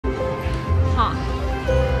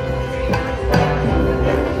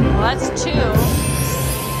that's 2.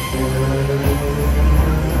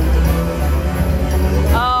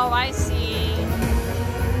 Oh, I see.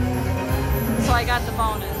 So I got the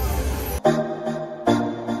bonus.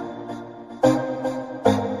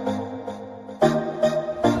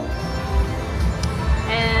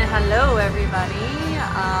 And hello everybody.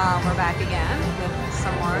 We're back again with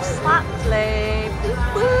some more slot play.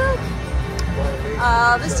 Boop, boop.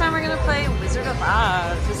 This time we're gonna play Wizard of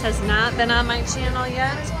Oz. This has not been on my channel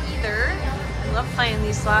yet either. I love playing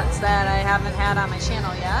these slots that I haven't had on my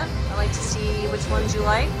channel yet. I like to see which ones you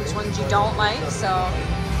like, which ones you don't like. So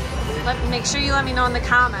make sure you let me know in the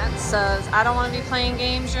comments, because I don't want to be playing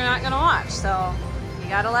games you're not gonna watch. So you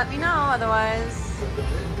gotta let me know, otherwise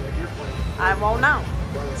I won't know.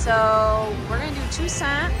 So we're gonna do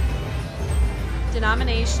 2-cent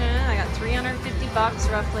denomination. I got 350 bucks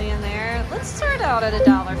roughly in there. Let's start out at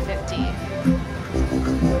 $1.50.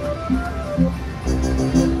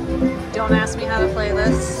 Don't ask me how to play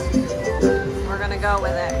this. We're gonna go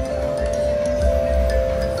with it.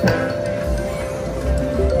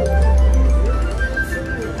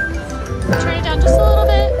 Turn it down just a little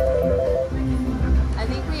bit. I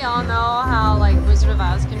think we all know how like Wizard of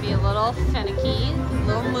Oz can be a little finicky, a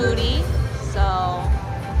little moody. So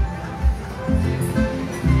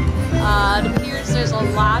it appears there's a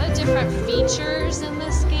lot of different features in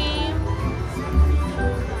this game.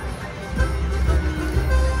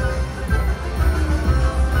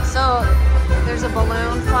 So there's a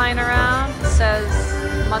balloon flying around. It says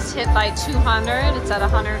must hit by 200. It's at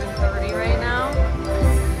 130 right now.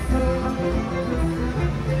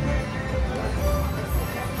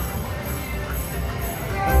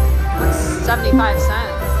 It's 75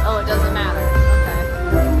 cents. Oh, it doesn't matter.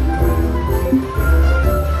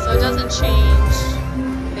 So it doesn't change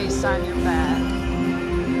based on your bet.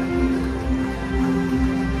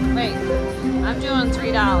 Wait, I'm doing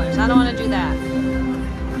 $3. I don't want to do that.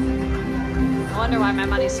 I wonder why my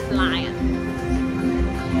money's flying.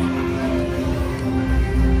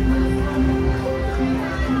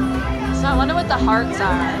 So I wonder what the hearts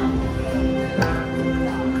are.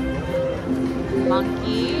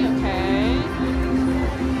 Monkey, okay.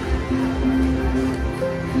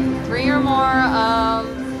 3 or more of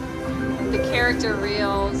the character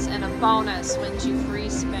reels and a bonus wins you free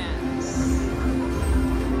spins.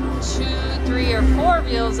 2, 3, or 4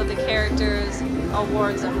 reels of the characters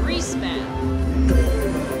awards a respin.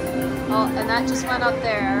 Oh, and that just went up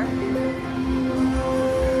there.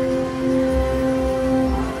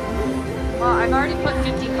 Well, I've already put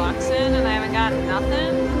 50 bucks in and I haven't gotten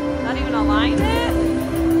nothing. Not even a line hit.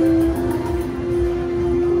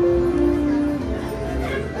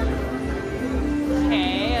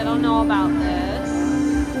 Okay, I don't know about this.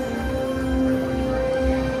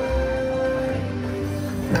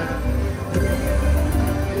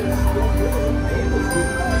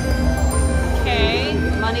 Okay,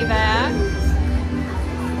 money back.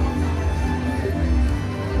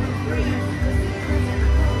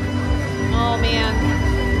 Oh man.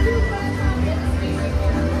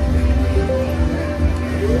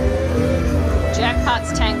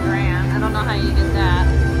 Jackpot's 10 grand. I don't know how you did that.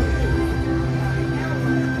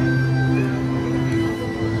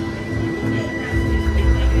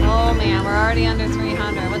 Oh man, we're already under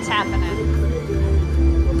 300. What's happening?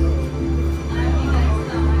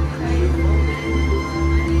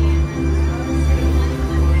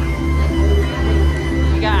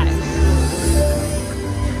 You guys.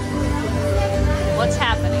 What's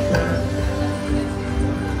happening?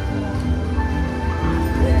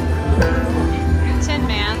 Tin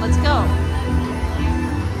Man, let's go.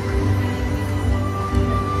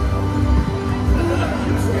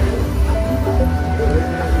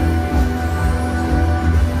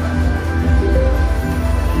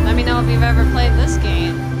 Let me know if you've ever played this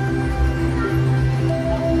game.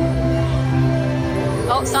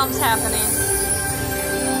 Oh, something's happening.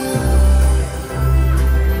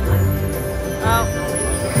 Oh,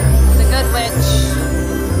 the good witch.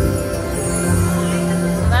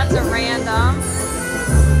 So that's a random.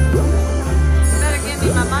 You better give me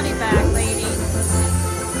my money back, lady.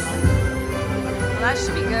 Well, that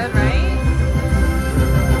should be good, right?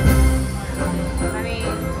 I mean,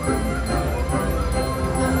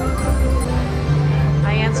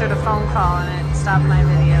 I answered a phone call and it stopped my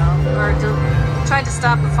video. Or tried to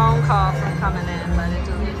stop the phone call from coming in, but it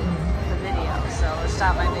deleted the video, so it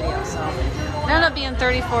stopped my video. So it ended up being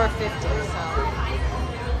 $34.50. So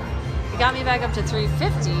it got me back up to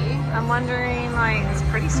 $3.50. I'm wondering, like, it's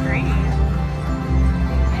pretty strange.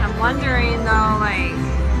 I'm wondering though, like,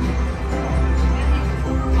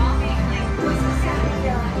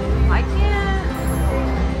 I can't.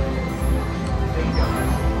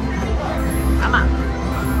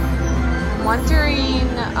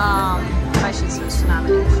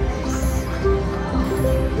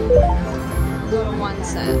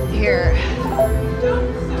 here.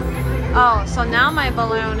 Oh, so now my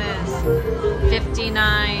balloon is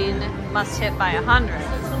 59, must hit by 100.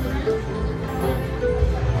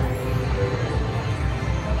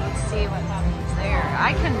 Let's see what happens there.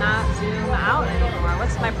 I cannot zoom out anymore.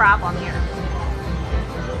 What's my problem here?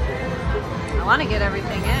 I want to get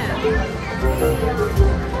everything in.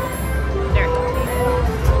 There.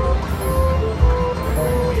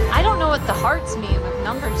 I don't know what the hearts mean with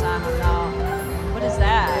numbers on them though. What is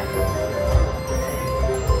that?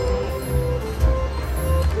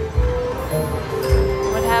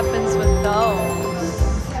 What happens with those?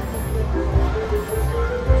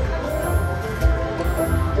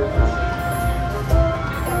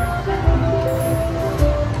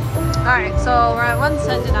 Alright, so we're at 1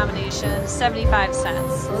 cent denomination, 75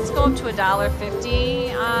 cents. So let's go up to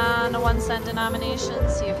 $1.50 on a 1 cent denomination,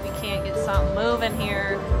 see if we can't get something moving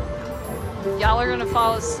here. Y'all are gonna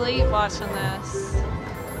fall asleep watching this.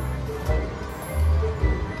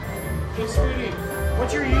 Hey, sweetie,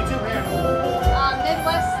 what's your YouTube handle?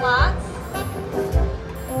 Midwest Slots.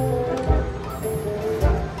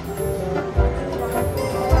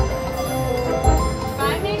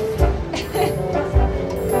 Find me?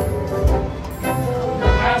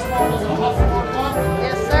 Last one was a Hufflepuff Puff.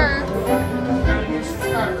 Yes, sir. Got a new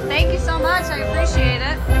subscriber. Thank you so much. I appreciate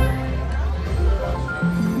it.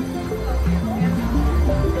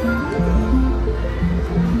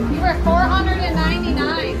 You were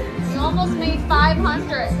 499. You almost made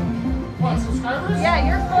 500. What, subscribers? Yeah,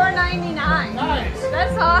 you're 499. Nice.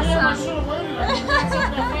 That's Damn, I awesome. should have waited. I could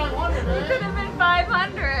have been 500, You man. could have been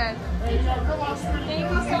 500. Hey, yo, come on, sweetie. Thank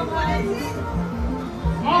you so much.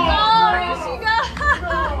 Oh, Here she goes.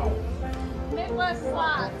 no. Midwest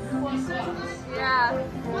Slots. What's this? Yeah.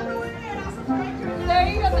 There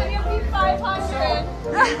you go. Then you'll be 500.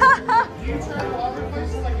 Do you travel other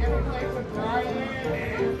places, like every place with Brian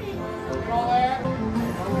and all that?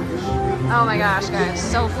 Oh my gosh, guys,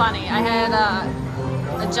 so funny. I had a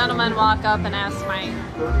gentleman walk up and ask my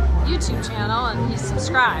YouTube channel, and he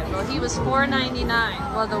subscribed. Well, he was $4.99.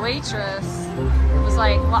 Well, the waitress was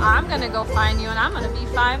like, well, I'm gonna go find you and I'm gonna be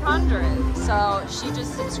 500. So she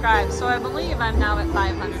just subscribed. So I believe I'm now at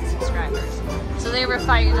 500 subscribers. So they were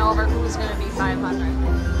fighting over who's gonna be 500.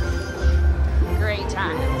 Great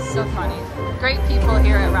times, so funny. Great people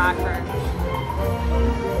here at Rockford.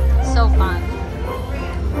 So fun.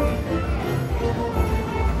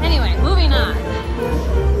 Anyway, moving on.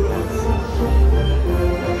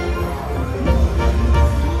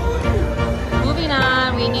 Moving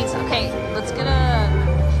on, we need some, okay, let's get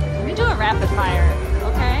let me do a rapid fire,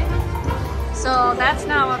 okay? So that's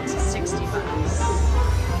now up to 60 bucks.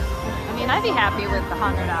 I mean, I'd be happy with the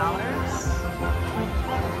 $100.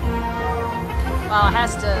 Well, it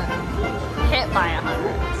has to hit by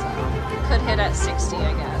 100, so it could hit at 60,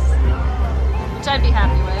 I guess, which I'd be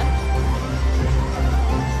happy with.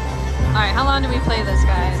 Alright, how long do we play this,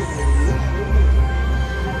 guys?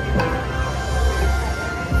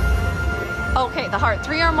 Okay, the heart.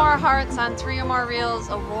 3 or more hearts on 3 or more reels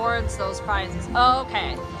awards those prizes.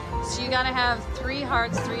 Okay, so you gotta have 3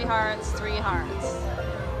 hearts, 3 hearts, 3 hearts.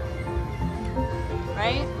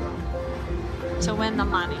 Right? To win the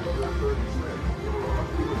money.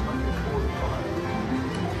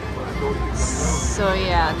 So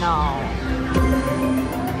yeah, no.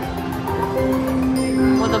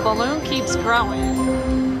 Well, the balloon keeps growing,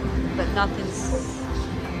 but nothing's,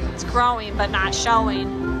 it's growing but not showing.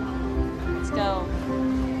 Let's go.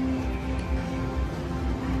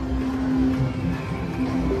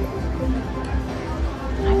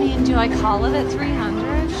 I mean, do I call it at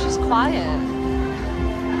 300? She's quiet.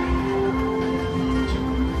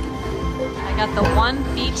 I got the one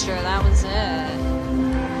feature, that was it. I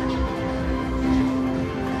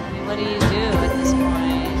mean, what do you do at this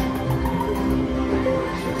point?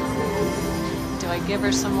 Do I give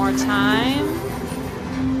her some more time?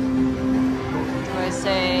 Do I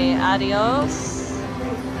say adios?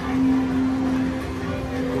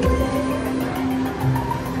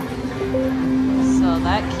 So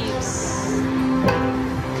that keeps...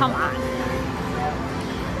 Come on.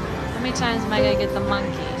 How many times am I gonna get the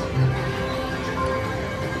monkey?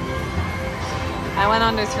 I went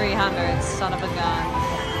under 300, son of a gun.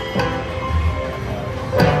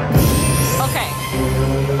 Okay,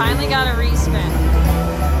 finally got a respin.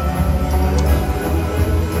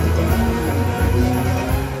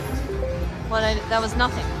 That was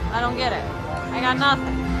nothing. I don't get it. I got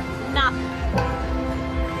nothing. Nothing.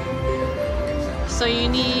 So you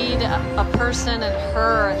need a person and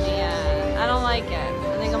her at the end. I don't like it.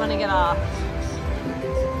 I think I'm gonna get off.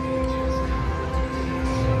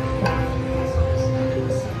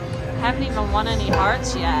 I haven't even won any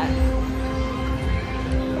hearts yet.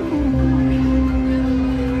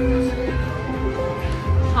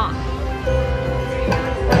 Huh.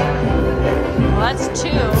 Well, that's 2.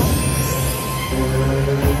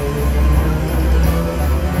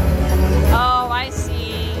 Oh, I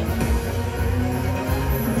see.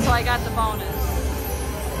 So I got the bonus.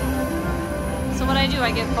 So what I do,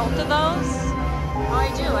 I get both of those? Oh, I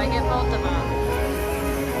do. I get both of them.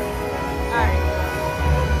 Alright.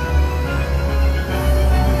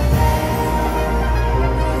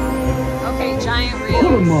 Okay, giant reels.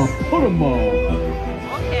 Put 'em up, put 'em up.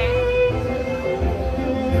 Okay.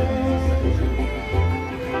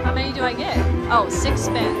 How many do I get? Oh, 6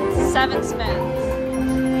 spins. 7 spins.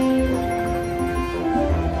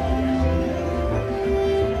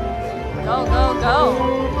 Go, go, go.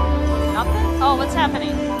 Nothing? Oh, what's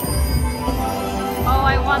happening? Oh,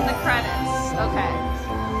 I won the credits. Okay.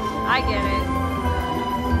 I get it.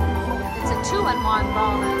 It's a 2-in-1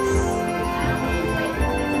 bonus.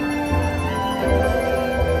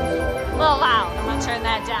 A little loud. I'm gonna turn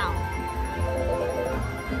that down.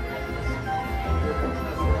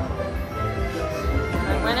 Did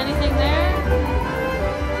I win anything there?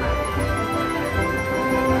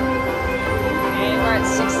 Okay, we're at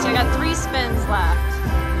 60. I got 3 spins left.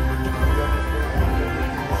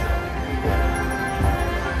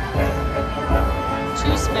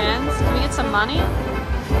 Two spins. Can we get some money?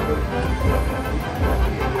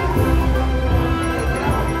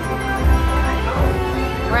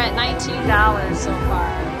 We're at $19 so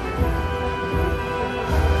far.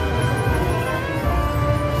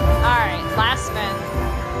 Alright, last spin.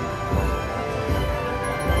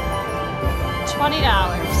 $20.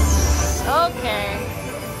 Okay.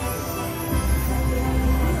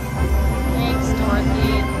 Thanks,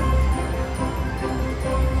 Dorothy.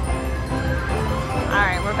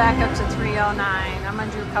 Alright, we're back up to 309. I'm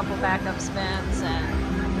gonna do a couple backup spins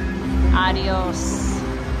and adios.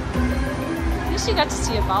 At least you got to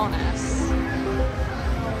see a bonus.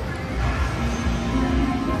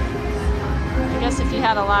 I guess if you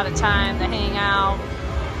had a lot of time to hang out.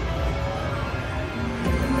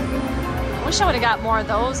 I wish I would have got more of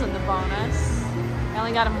those in the bonus. I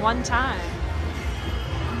only got them one time.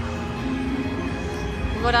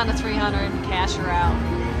 We'll go down to 300 and cash her out.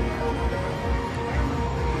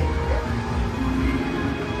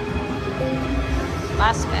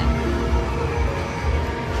 Last spin.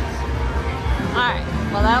 Alright,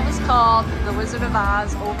 well that was called The Wizard of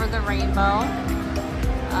Oz Over the Rainbow.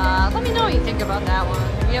 Let me know what you think about that one.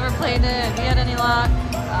 Have you ever played it? Have you had any luck?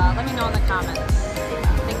 Let me know in the comments.